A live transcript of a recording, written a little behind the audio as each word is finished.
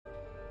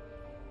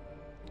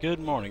Good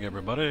morning,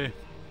 everybody.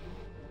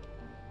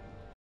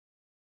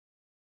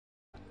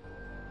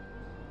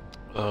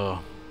 Let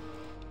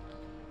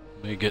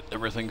me get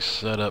everything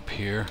set up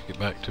here. Get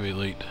back to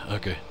Elite.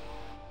 Okay.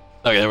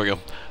 Okay, there we go.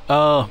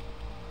 I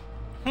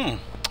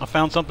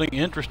found something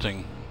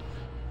interesting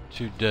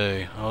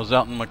today. I was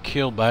out in my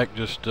keelback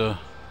just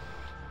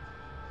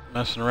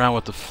messing around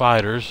with the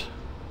fighters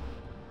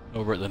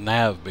over at the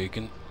nav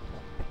beacon.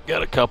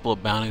 Got a couple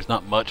of bounties,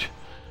 not much.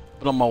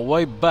 But on my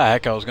way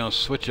back, I was going to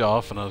switch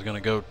off and I was going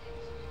to go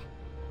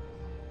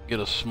get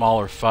a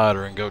smaller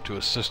fighter and go to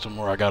a system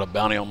where I got a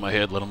bounty on my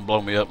head, let them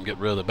blow me up and get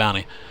rid of the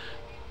bounty.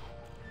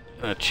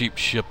 And a cheap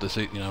ship that's,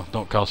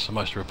 don't cost so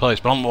much to replace.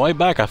 But on the way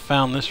back, I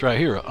found this right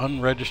here, an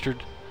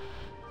unregistered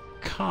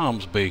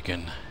comms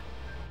beacon.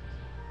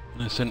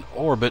 And it's in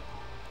orbit.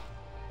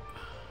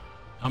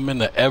 I'm in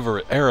the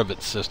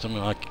Erebit system,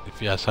 if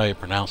that's how you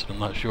pronounce it, I'm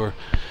not sure.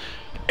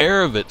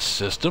 Erebit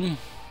system.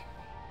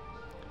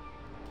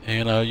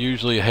 And I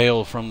usually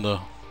hail from the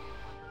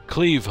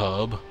Cleve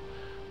hub.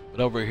 But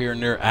over here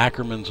near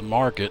Ackerman's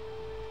Market,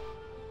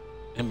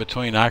 in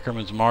between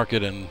Ackerman's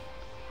Market and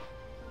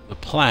the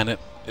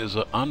planet, is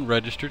an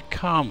unregistered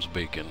comms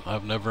beacon.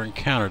 I've never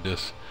encountered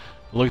this.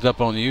 I looked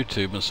up on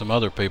YouTube and some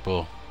other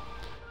people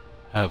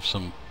have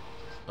some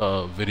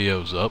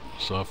videos up,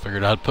 so I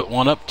figured I'd put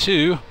one up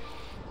too.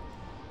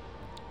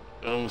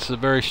 It's a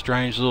very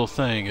strange little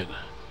thing.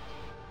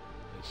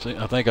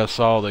 I think I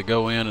saw they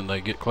go in and they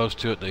get close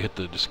to it, they hit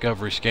the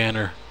discovery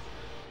scanner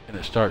and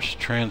it starts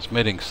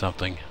transmitting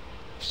something.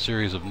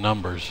 Series of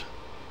numbers.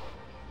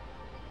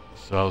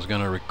 So I was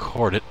going to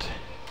record it.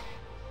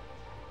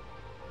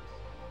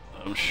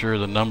 I'm sure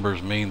the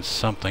numbers mean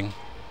something.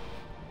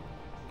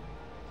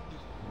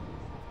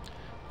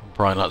 I'm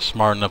probably not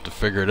smart enough to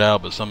figure it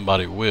out, but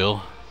somebody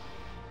will.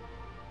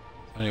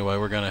 Anyway,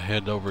 we're going to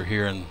head over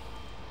here and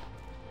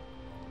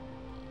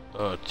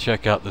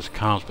check out this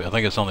comms. I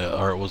think it's on the,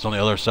 or it was on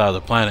the other side of the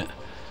planet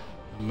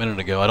a minute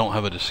ago. I don't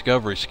have a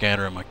discovery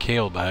scanner in my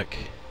keelback.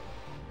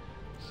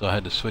 So I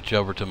had to switch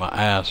over to my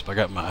ASP. I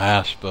got my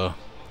ASP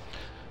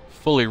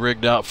fully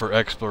rigged out for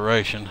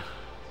exploration.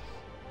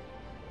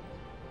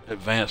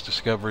 Advanced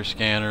discovery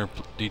scanner,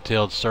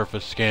 detailed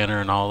surface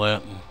scanner and all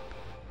that.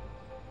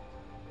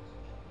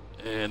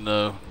 And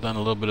done a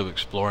little bit of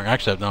exploring.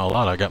 Actually, I've done a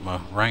lot. I got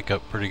my rank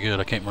up pretty good.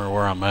 I can't remember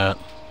where I'm at.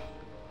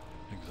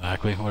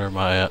 Exactly, where am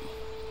I at?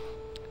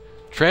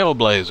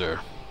 Trailblazer.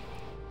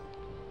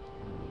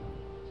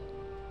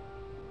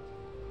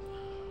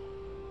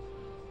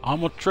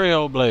 I'm a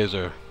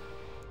trailblazer.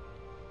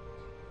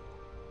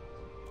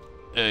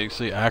 Yeah, you can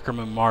see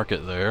Ackerman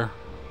Market there.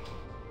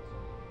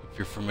 If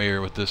you're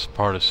familiar with this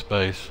part of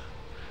space.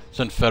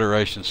 It's in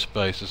Federation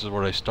space. This is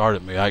where they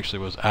started me. Actually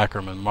was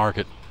Ackerman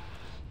Market.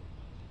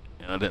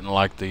 And I didn't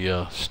like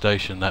the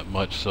station that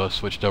much, so I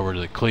switched over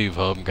to the Cleve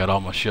hub and got all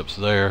my ships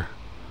there.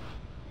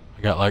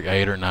 I got like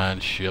 8 or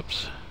 9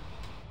 ships.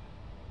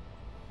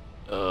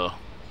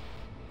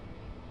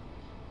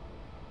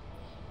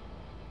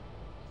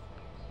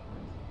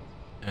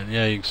 And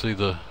yeah, you can see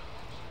that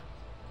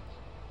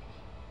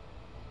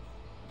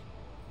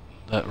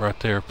right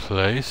there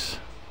place.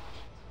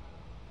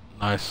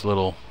 Nice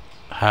little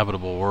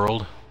habitable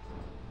world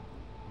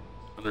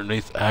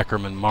underneath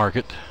Ackerman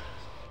Market.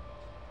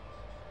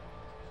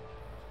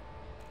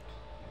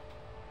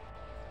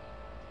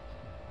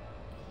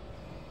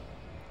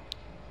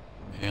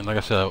 And like I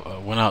said, I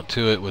went out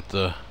to it with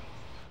my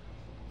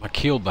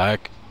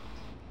keelback.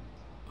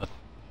 I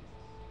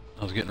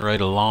was getting ready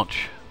to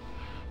launch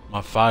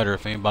my fighter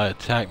if anybody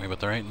attacked me, but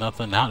there ain't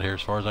nothing out here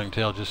as far as I can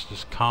tell. Just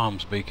this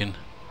comms beacon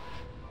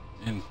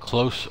in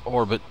close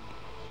orbit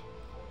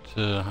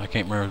to, I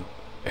can't remember,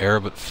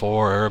 Erebit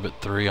 4, Erebit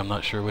 3, I'm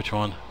not sure which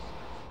one.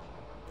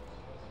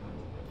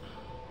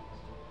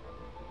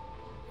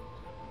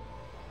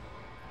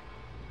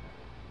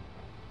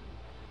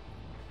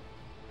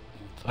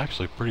 It's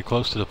actually pretty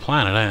close to the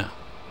planet, ain't it?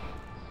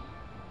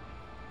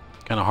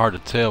 Kind of hard to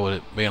tell with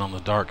it being on the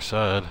dark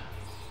side.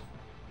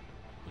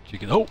 But you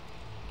can, oh!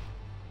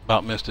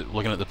 About missed it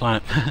looking at the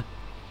planet.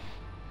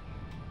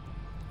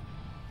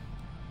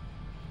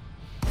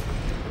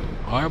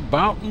 I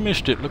about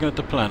missed it looking at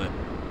the planet.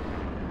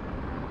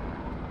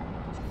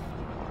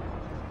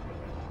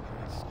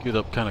 Let's get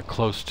up kind of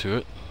close to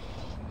it.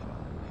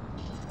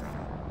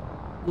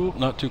 Oop,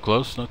 not too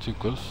close, not too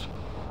close.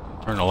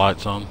 Turn the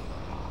lights on.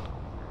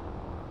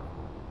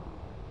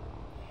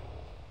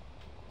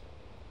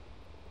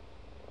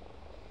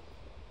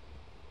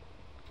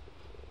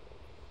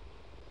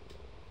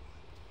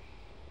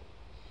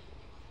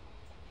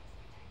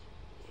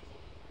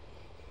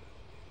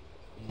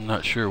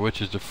 Not sure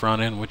which is the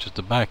front end, which is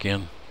the back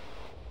end.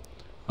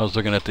 I was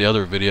looking at the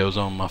other videos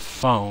on my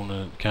phone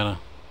and it kind of,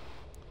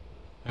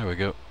 there we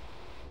go.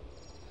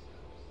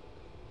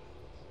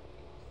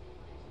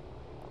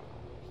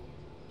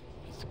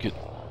 Let's get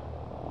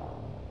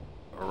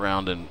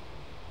around in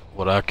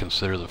what I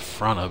consider the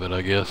front of it,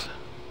 I guess.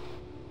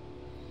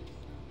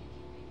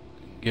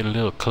 Get a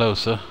little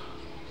closer.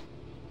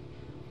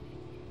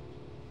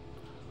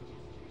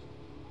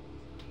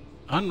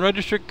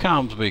 Unregistered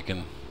comms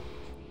beacon.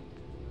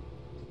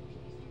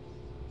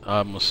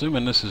 I'm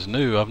assuming this is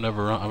new. I've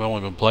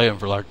only been playing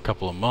for like a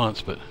couple of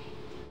months, but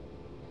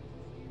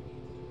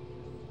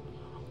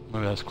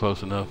maybe that's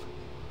close enough.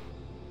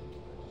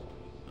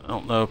 I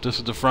don't know if this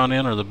is the front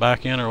end or the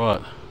back end or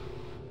what.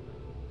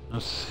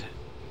 Let's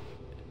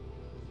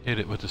hit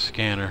it with the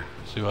scanner,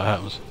 see what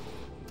happens.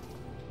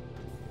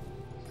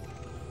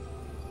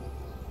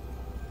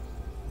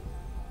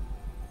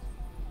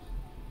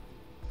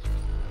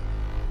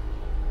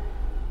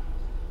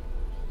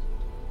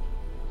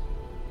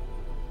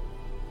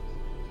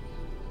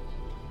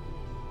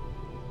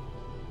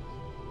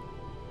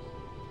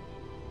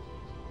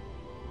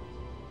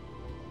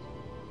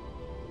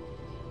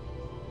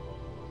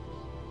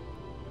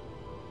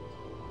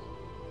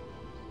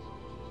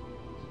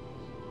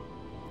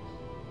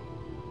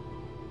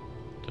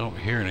 Don't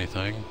hear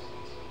anything.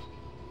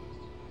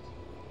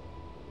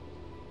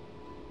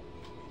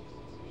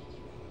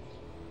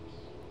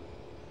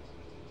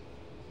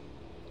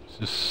 Let's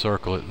just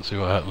circle it and see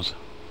what happens.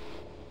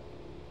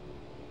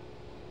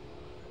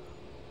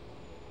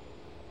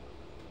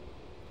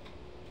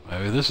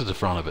 Maybe this is the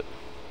front of it.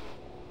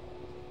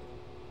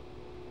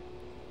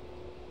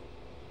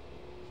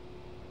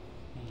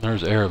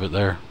 There's air of it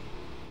there.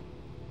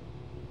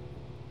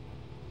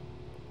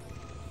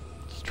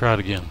 Let's try it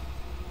again.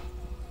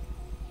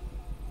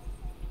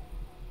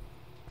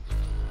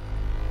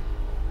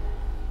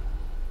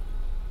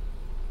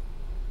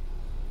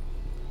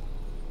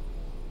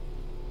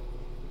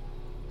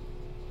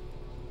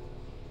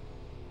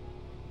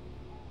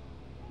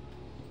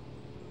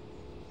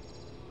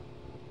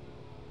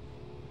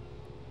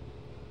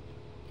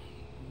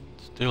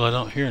 Still, I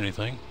don't hear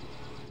anything.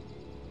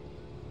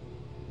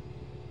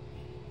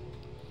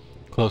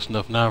 Close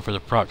enough now for the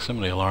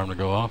proximity alarm to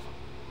go off.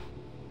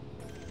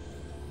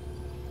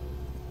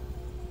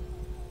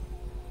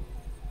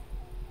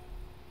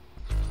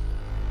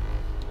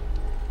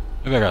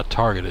 Maybe I gotta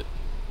target it.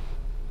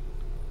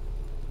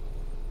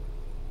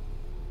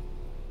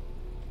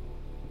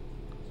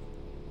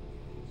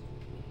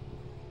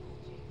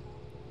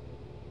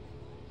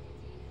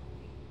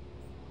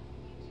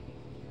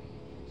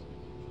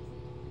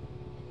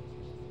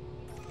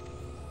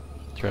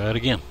 Try it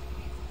again.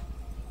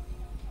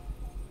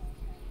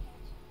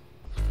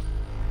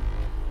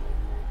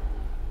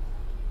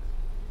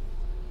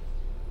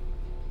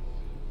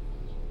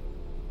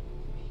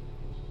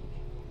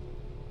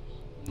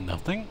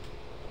 Nothing.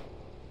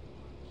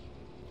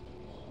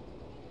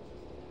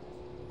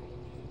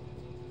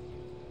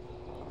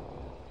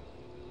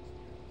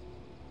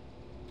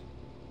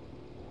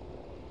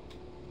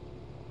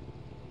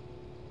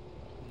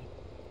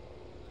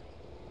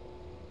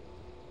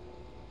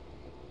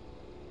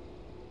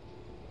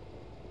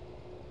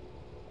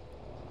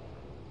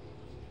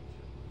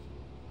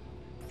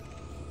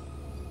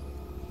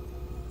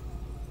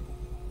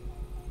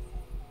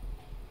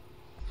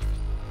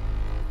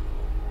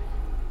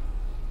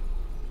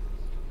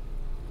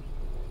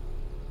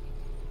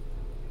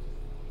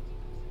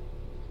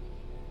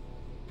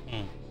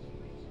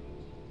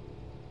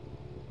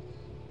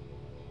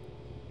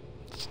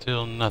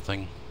 Still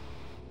nothing.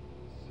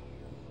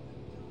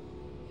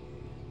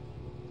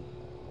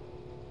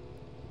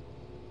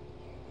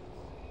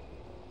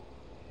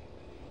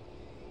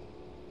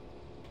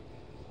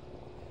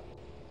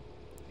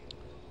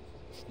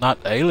 It's not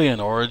alien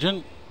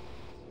origin.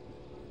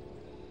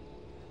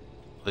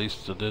 At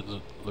least it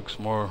looks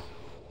more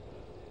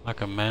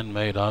like a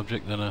man-made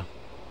object than a...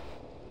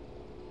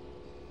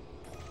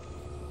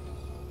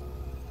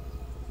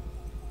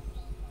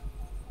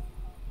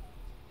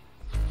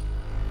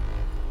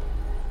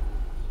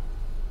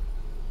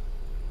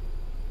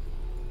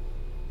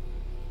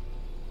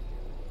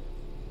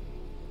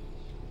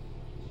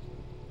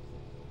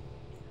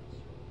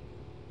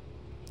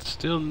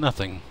 Still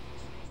nothing.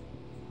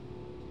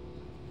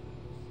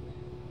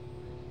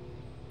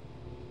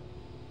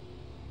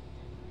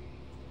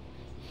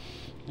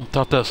 I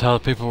thought that's how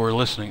the people were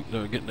listening. They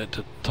were getting it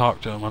to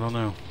talk to them. I don't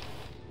know.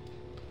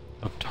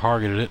 I've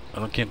targeted it.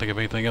 I can't think of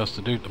anything else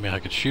to do. I mean, I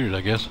could shoot it,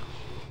 I guess.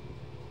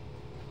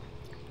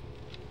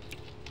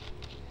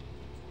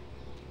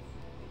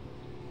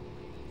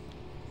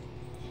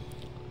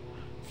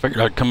 Figured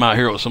I'd come out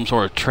here with some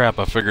sort of trap.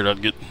 I figured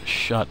I'd get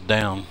shot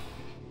down.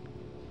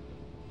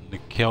 The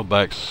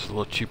Kelback's a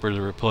little cheaper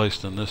to replace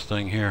than this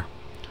thing here.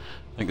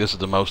 I think this is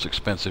the most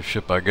expensive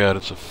ship I got.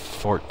 It's a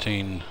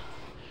 14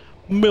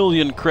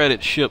 million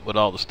credit ship with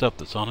all the stuff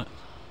that's on it.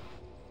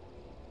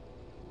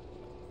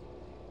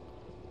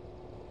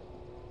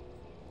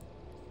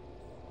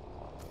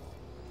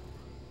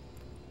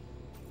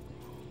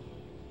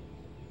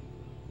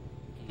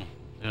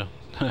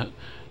 Yeah.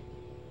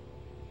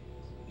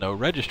 No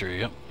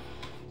registry, yep.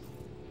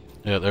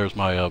 Yeah, there's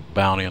my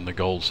bounty in the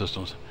gold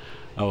systems.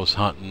 I was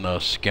hunting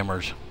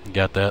skimmers,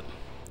 got that.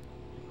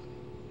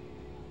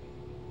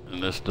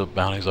 And this the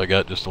bounties I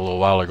got just a little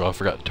while ago. I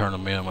forgot to turn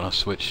them in when I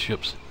switched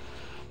ships.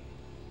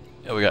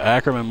 Yeah, we got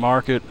Ackerman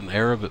Market and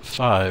Arab at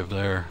 5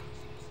 there.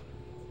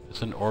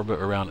 It's in orbit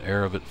around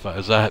Erebit.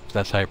 Is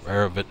that's how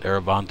Erebit,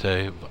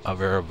 Erebante, of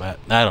Erebat?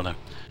 I don't know.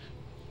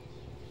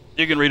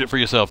 You can read it for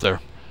yourself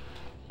there.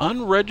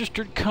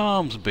 Unregistered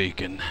comms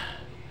beacon.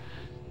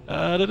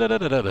 Let's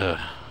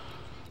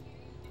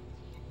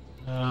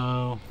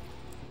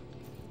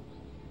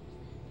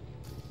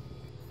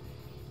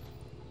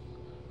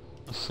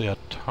see. I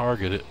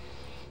target it.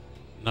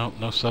 No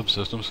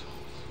subsystems.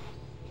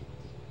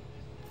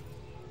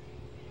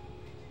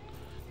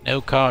 No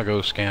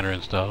cargo scanner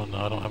installed. No,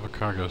 I don't have a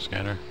cargo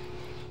scanner.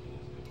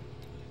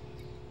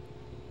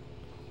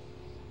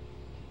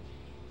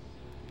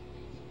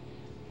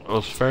 I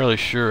was fairly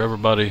sure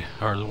everybody,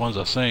 or the ones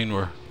I seen,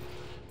 were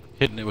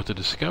hitting it with the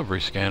Discovery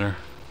scanner.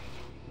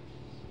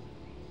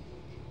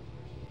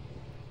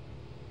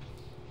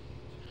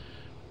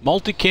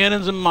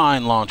 Multi-cannons and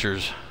mine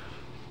launchers.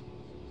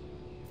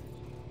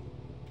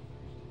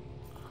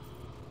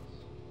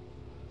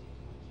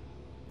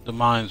 The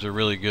mines are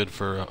really good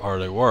for, or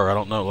they were. I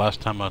don't know.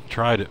 Last time I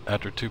tried it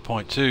after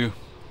 2.2,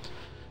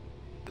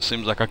 it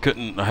seems like I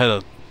had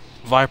a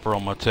Viper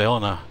on my tail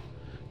and I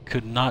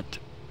could not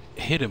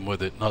hit him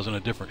with it. And I was in a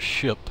different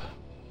ship.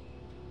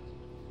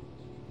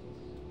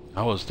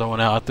 I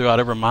threw out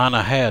every mine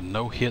I had,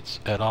 no hits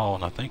at all.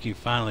 And I think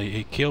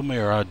he killed me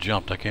or I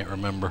jumped. I can't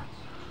remember.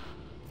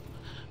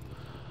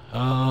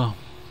 I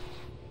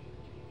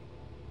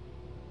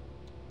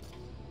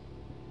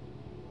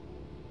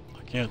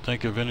can't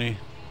think of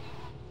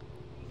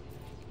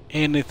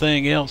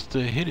anything else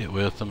to hit it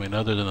with. I mean,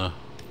 other than a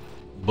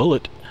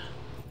bullet.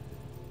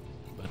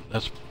 But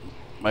that's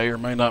may or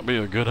may not be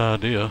a good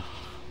idea.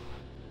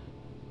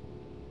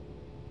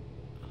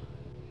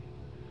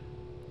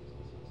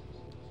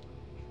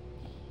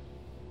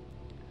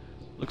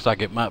 Looks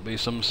like it might be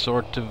some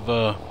sort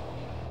of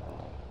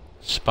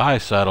spy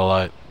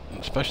satellite,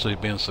 especially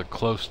being so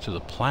close to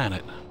the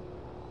planet.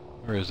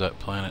 Where is that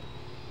planet?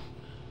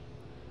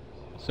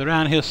 It's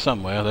around here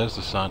somewhere. There's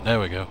the sun. There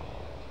we go.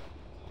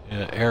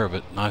 Yeah,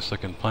 Erebit. Nice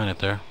looking planet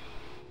there.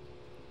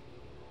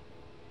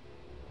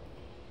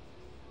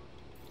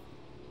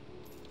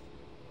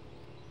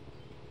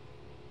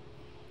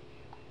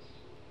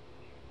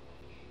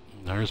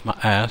 And there's my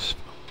asp.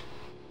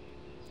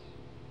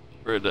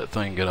 Where'd that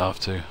thing get off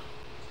to?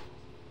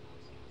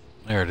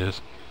 There it is.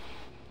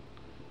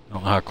 I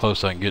don't know how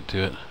close I can get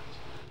to it.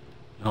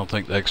 I don't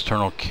think the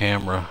external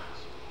camera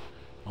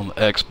on the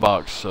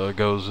Xbox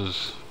goes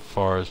as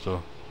far as the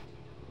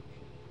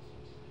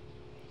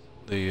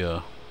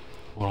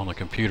one on the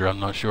computer. I'm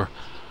not sure.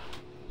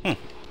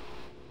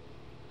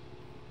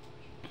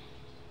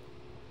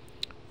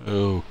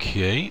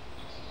 Okay.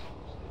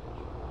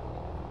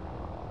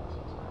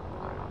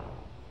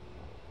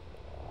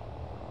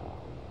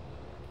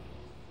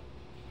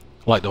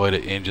 I like the way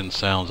the engine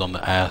sounds on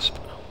the asp.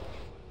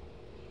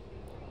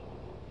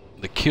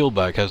 The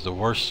Killback has the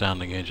worst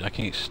sounding engine.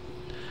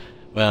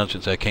 Well, I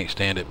shouldn't say I can't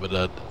stand it, but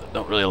I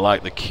don't really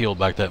like the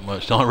Killback that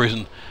much. The only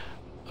reason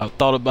I've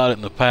thought about it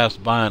in the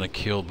past buying a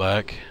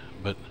Killback,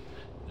 but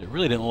it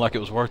really didn't look like it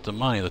was worth the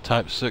money. The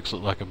Type 6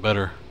 looked like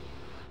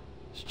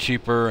it's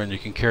cheaper and you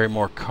can carry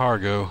more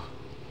cargo.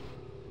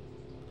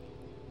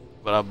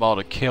 But I bought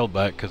a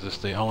Killback because it's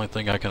the only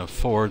thing I can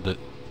afford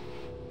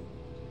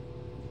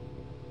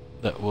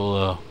that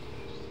will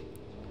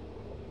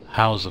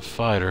house a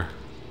fighter.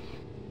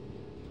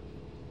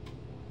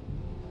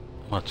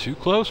 Am I too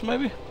close,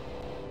 maybe?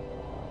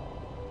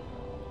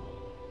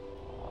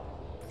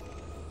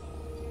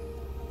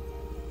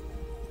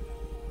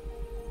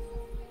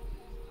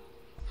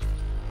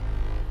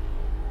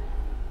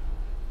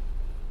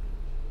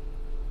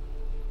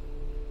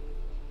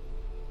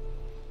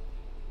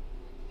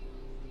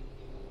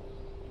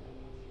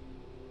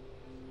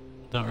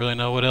 Don't really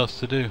know what else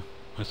to do.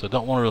 I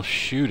don't want to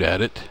shoot at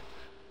it.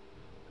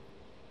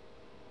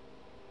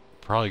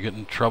 Probably get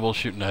in trouble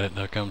shooting at it and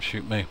they'll come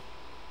shoot me.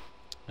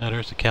 Now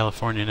there's the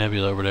California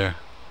Nebula over there.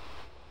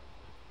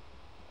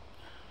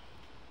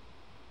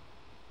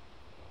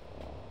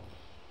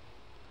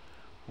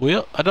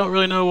 Well, I don't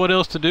really know what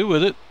else to do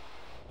with it.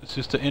 It's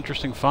just an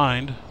interesting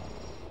find.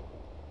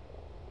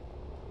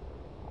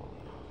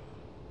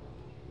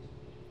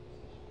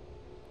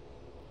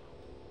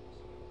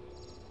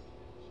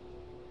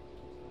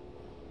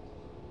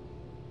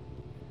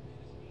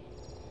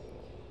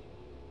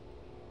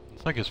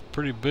 It's like it's a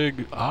pretty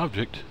big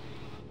object.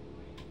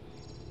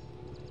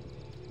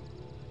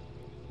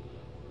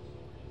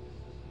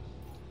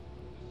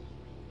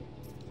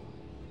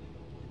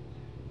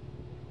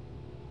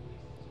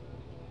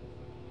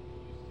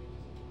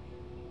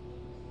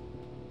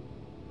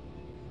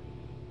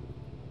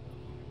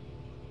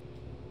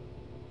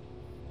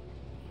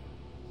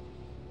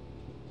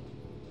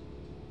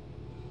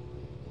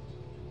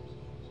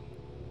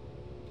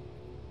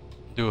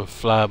 Do a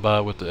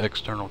flyby with the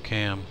external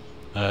cam.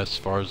 As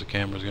far as the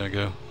camera's gonna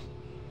go.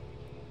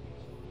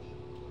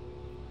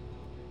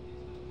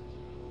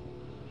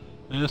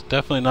 And it's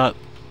definitely not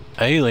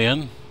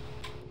alien.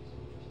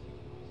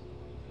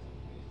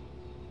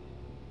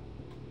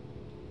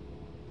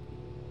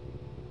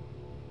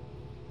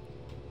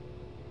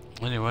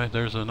 Anyway, anyway,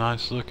 there's a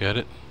nice look at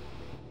it.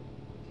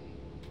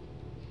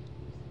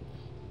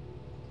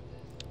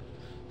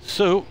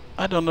 So,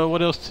 I don't know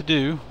what else to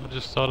do. I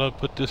just thought I'd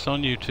put this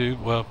on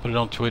YouTube. Well, put it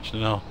on Twitch,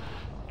 and I'll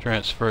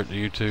transfer it to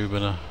YouTube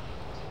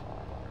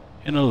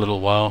in a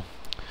little while.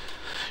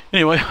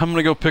 Anyway, I'm going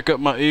to go pick up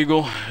my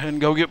eagle and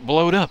go get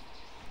blowed up.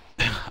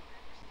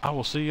 I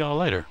will see y'all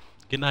later.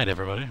 Good night,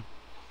 everybody.